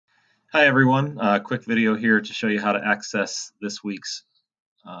Hi everyone, quick video here to show you how to access this week's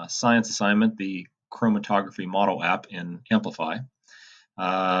science assignment, the Chromatography Model app in Amplify.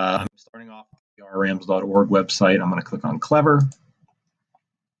 I'm starting off with the rams.org website. I'm going to click on Clever.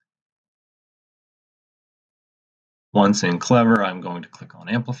 Once in Clever, I'm going to click on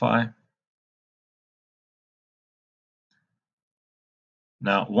Amplify.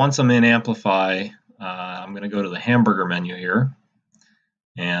 Now, once I'm in Amplify, I'm going to go to the hamburger menu here,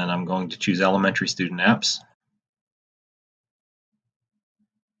 and I'm going to choose Elementary Student Apps.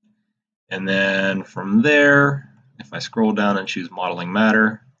 And then from there, if I scroll down and choose Modeling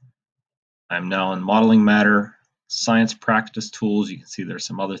Matter, I'm now in Modeling Matter, Science Practice Tools. You can see there's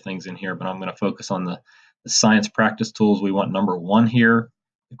some other things in here, but I'm going to focus on the Science Practice Tools. We want number 1 here,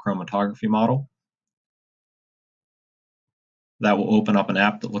 the chromatography model. That will open up an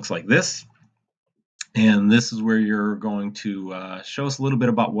app that looks like this. And this is where you're going to show us a little bit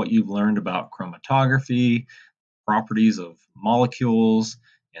about what you've learned about chromatography, properties of molecules,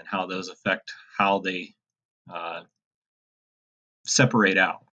 and how those affect how they separate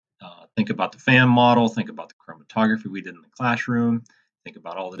out. Think about the FAM model, think about the chromatography we did in the classroom, think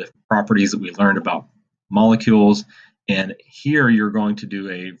about all the different properties that we learned about molecules. And here you're going to do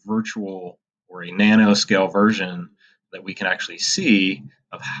a virtual or a nanoscale version that we can actually see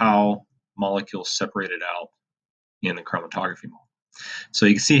of how molecules separated out in the chromatography model. So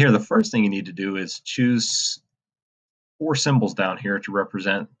you can see here the first thing you need to do is choose 4 symbols down here to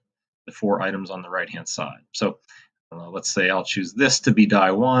represent the 4 items on the right-hand side. So let's say I'll choose this to be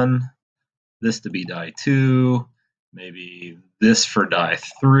die 1, this to be die 2, maybe this for die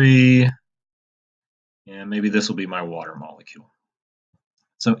 3, and maybe this will be my water molecule.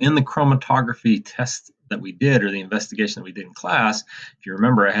 So in the chromatography test that we did, or the investigation that we did in class, if you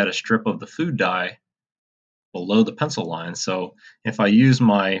remember, I had a strip of the food dye below the pencil line. So if I use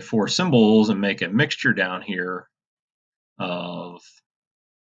my 4 symbols and make a mixture down here of,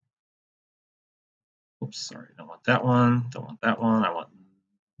 oops, sorry, don't want that one, don't want that one, I want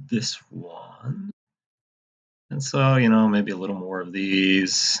this one. And so, maybe a little more of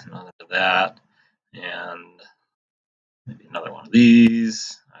these, another of that, and maybe another one of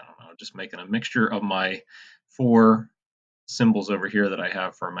these. I don't know, just making a mixture of my 4 symbols over here that I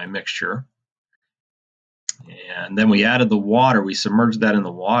have for my mixture. And then we added the water, we submerged that in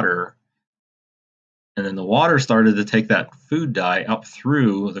the water, and then the water started to take that food dye up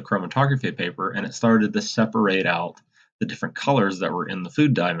through the chromatography paper, and it started to separate out the different colors that were in the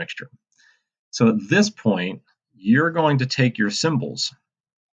food dye mixture. So at this point, you're going to take your symbols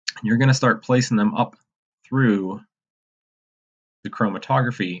and you're going to start placing them up through the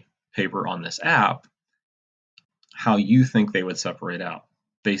chromatography paper on this app, how you think they would separate out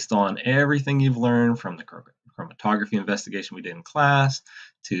based on everything you've learned from the chromatography investigation we did in class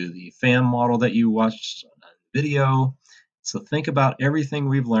to the FAM model that you watched on the video. So think about everything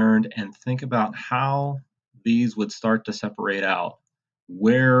we've learned and think about how these would start to separate out,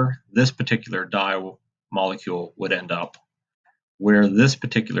 where this particular dye molecule would end up, where this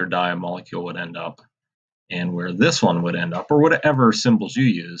particular dye molecule would end up, and where this one would end up, or whatever symbols you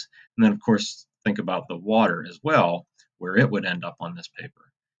use. And then, of course, think about the water as well, where it would end up on this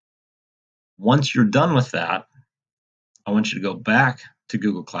paper. Once you're done with that, I want you to go back to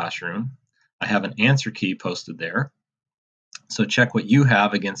Google Classroom. I have an answer key posted there. So check what you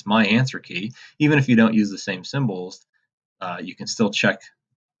have against my answer key. Even if you don't use the same symbols, you can still check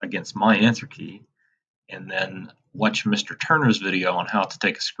against my answer key, and then watch Mr. Turner's video on how to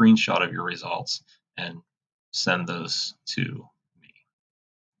take a screenshot of your results and send those to me.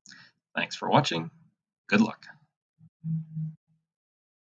 Thanks for watching. Good luck.